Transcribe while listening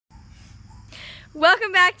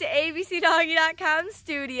Welcome back to Abcdoggy.com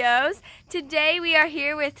studios. Today we are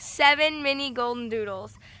here with 7 mini golden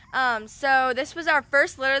doodles. So this was our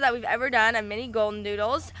first litter that we've ever done of mini golden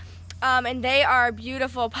doodles. And they are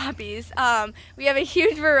beautiful puppies. We have a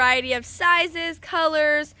huge variety of sizes,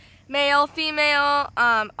 colors, male, female,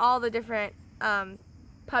 all the different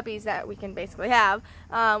puppies that we can basically have.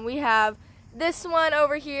 We have this one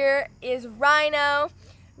over here is Rhino.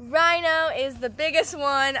 Rhino is the biggest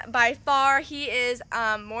one by far. He is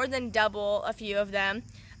more than double a few of them.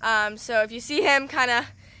 So if you see him kind of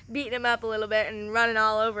beating him up a little bit and running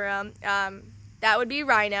all over him, that would be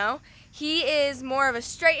Rhino. He is more of a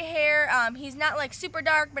straight hair. He's not like super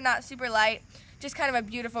dark but not super light, just kind of a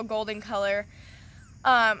beautiful golden color.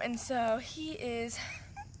 And so he is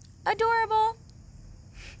adorable.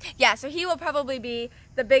 Yeah, so he will probably be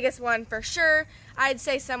the biggest one for sure. I'd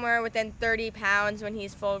say somewhere within 30 pounds when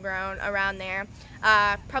he's full grown, around there.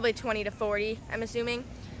 Probably 20 to 40, I'm assuming,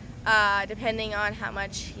 depending on how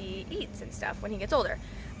much he eats and stuff when he gets older.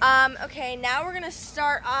 Okay, now we're going to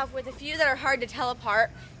start off with a few that are hard to tell apart.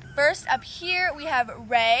 First, up here we have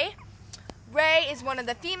Ray. Ray is one of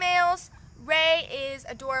the females. Ray is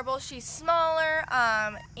adorable. She's smaller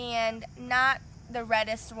and not the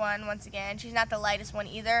reddest one. Once again, she's not the lightest one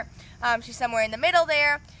either. She's somewhere in the middle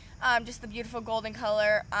there, just the beautiful golden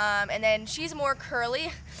color, and then she's more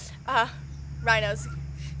curly. Rhino's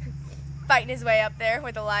fighting his way up there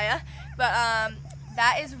with Elia, but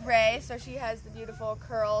that is Ray, so she has the beautiful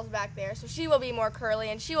curls back there, so she will be more curly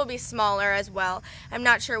and she will be smaller as well. I'm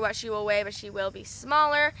not sure what she will weigh, but she will be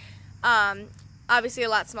smaller, obviously a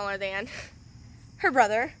lot smaller than her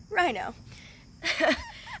brother Rhino.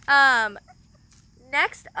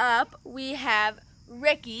 Next up, we have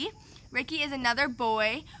Ricky. Ricky is another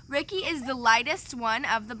boy. Ricky is the lightest one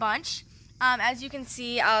of the bunch. As you can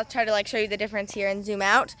see, I'll try to show you the difference here and zoom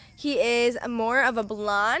out. He is more of a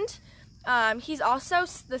blonde. He's also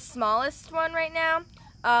the smallest one right now,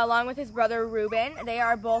 along with his brother Reuben. They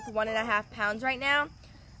are both 1.5 pounds right now.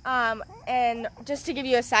 And just to give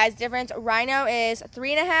you a size difference, Rhino is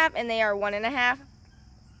 3.5 and they are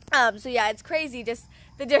 1.5. So yeah, it's crazy just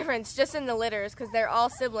the difference just in the litters because they're all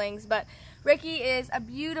siblings. But Ricky is a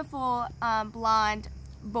beautiful blonde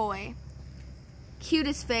boy.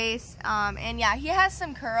 Cutest face. And yeah, he has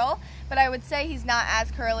some curl, but I would say he's not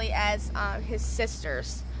as curly as his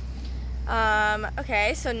sisters.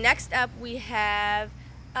 Okay, so next up we have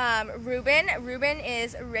Reuben. Reuben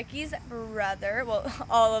is Ricky's brother. Well,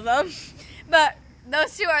 all of them. But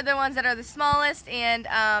those two are the ones that are the smallest, and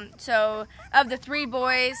so of the 3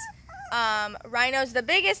 boys, Rhino's the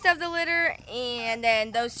biggest of the litter, and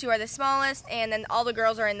then those 2 are the smallest, and then all the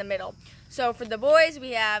girls are in the middle. So for the boys,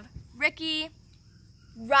 we have Ricky,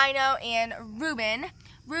 Rhino, and Reuben.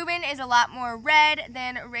 Reuben is a lot more red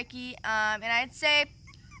than Ricky, and I'd say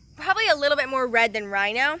probably a little bit more red than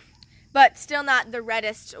Rhino, but still not the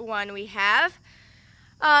reddest one we have.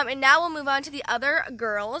 And now we'll move on to the other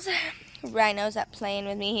girls. Rhino's up playing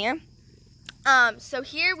with me here. So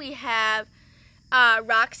here we have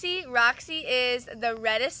Roxy. Roxy is the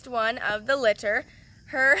reddest one of the litter.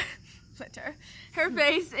 Her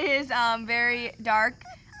face is very dark,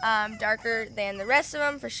 darker than the rest of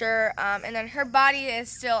them for sure. And then her body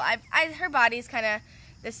is still, her body's kind of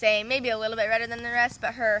the same, maybe a little bit redder than the rest,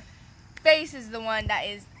 but her face is the one that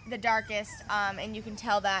is the darkest, and you can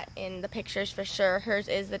tell that in the pictures for sure. Hers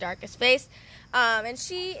is the darkest face, and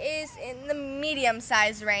she is in the medium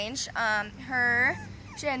size range. Her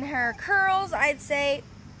curls, I'd say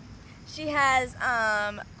she has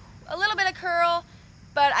a little bit of curl,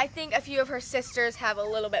 but I think a few of her sisters have a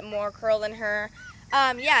little bit more curl than her.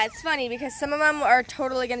 Yeah, it's funny because some of them are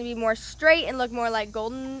totally going to be more straight and look more like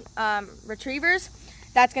golden retrievers.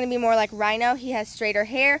 That's going to be more like Rhino. He has straighter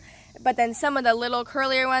hair. But then some of the little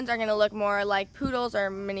curlier ones are going to look more like poodles or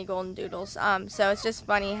mini golden doodles. So it's just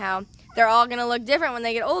funny how they're all going to look different when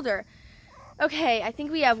they get older. Okay, I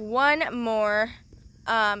think we have 2 more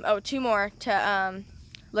to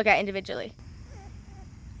look at individually.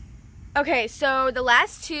 Okay, so the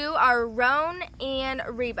last 2 are Roan and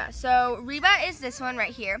Reba. So Reba is this one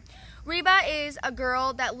right here. Reba is a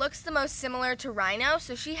girl that looks the most similar to Rhino.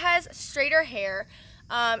 So she has straighter hair,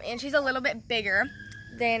 and she's a little bit bigger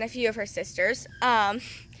than a few of her sisters.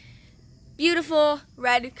 Beautiful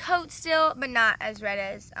red coat still, but not as red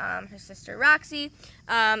as her sister Roxy.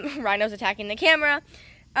 Rhino's attacking the camera.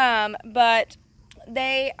 But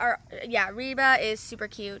they are, yeah, Reba is super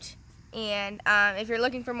cute. And if you're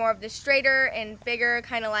looking for more of the straighter and bigger,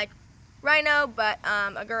 kind of like Rhino, but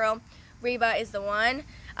a girl, Reba is the one,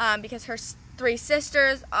 because her 3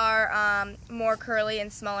 sisters are more curly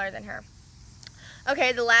and smaller than her.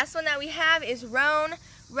 Okay, the last one that we have is Roan.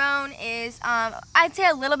 Roan is, I'd say,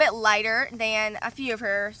 a little bit lighter than a few of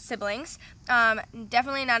her siblings.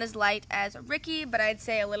 Definitely not as light as Ricky, but I'd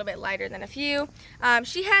say a little bit lighter than a few.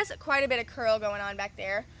 She has quite a bit of curl going on back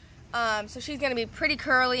there. So she's going to be pretty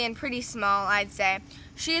curly and pretty small, I'd say.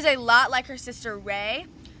 She is a lot like her sister Ray.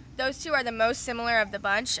 Those two are the most similar of the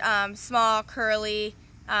bunch. Small, curly,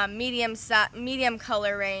 medium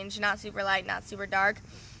color range, not super light, not super dark.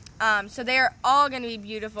 So they are all going to be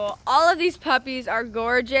beautiful. All of these puppies are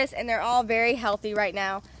gorgeous, and they're all very healthy right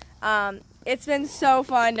now. It's been so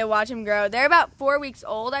fun to watch them grow. They're about 4 weeks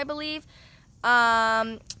old, I believe.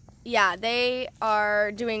 Yeah, they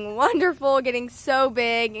are doing wonderful, getting so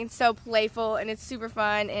big and so playful, and it's super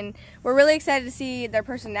fun. And we're really excited to see their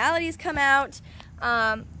personalities come out,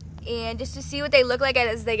 and just to see what they look like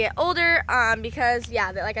as they get older. Because,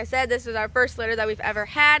 yeah, like I said, this is our first litter that we've ever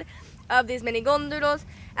had of these mini golden doodles.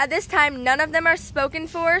 At this time, none of them are spoken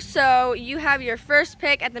for, so you have your first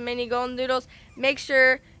pick at the mini golden doodles. Make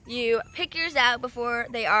sure you pick yours out before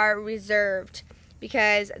they are reserved,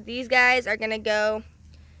 because these guys are going to go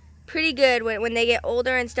pretty good when they get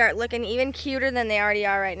older and start looking even cuter than they already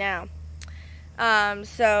are right now.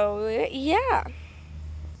 So yeah.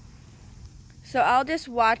 So I'll just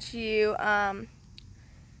watch you,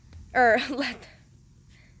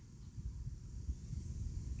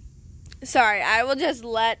 Sorry, I will just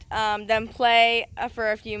let them play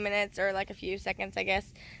for a few minutes, or like a few seconds, I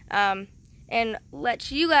guess, and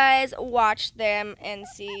let you guys watch them and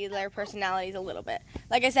see their personalities a little bit.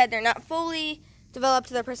 Like I said, they're not fully developed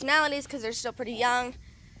their personalities because they're still pretty young,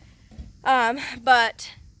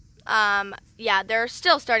 but yeah, they're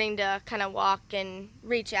still starting to kind of walk and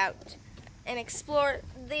reach out and explore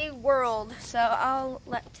the world. So I'll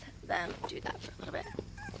let them do that for a little bit.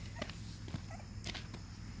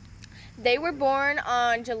 They were born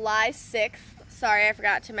on July 6th. Sorry, I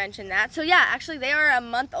forgot to mention that. So yeah, actually they are a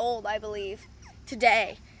month old, I believe,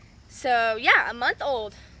 today. So yeah, a month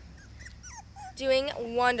old. Doing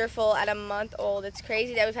wonderful at a month old. It's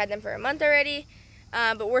crazy that we've had them for a month already.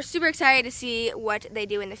 But we're super excited to see what they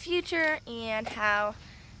do in the future and how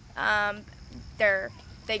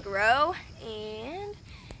they grow. And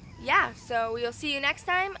yeah, so we'll see you next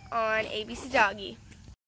time on Abcdoggy.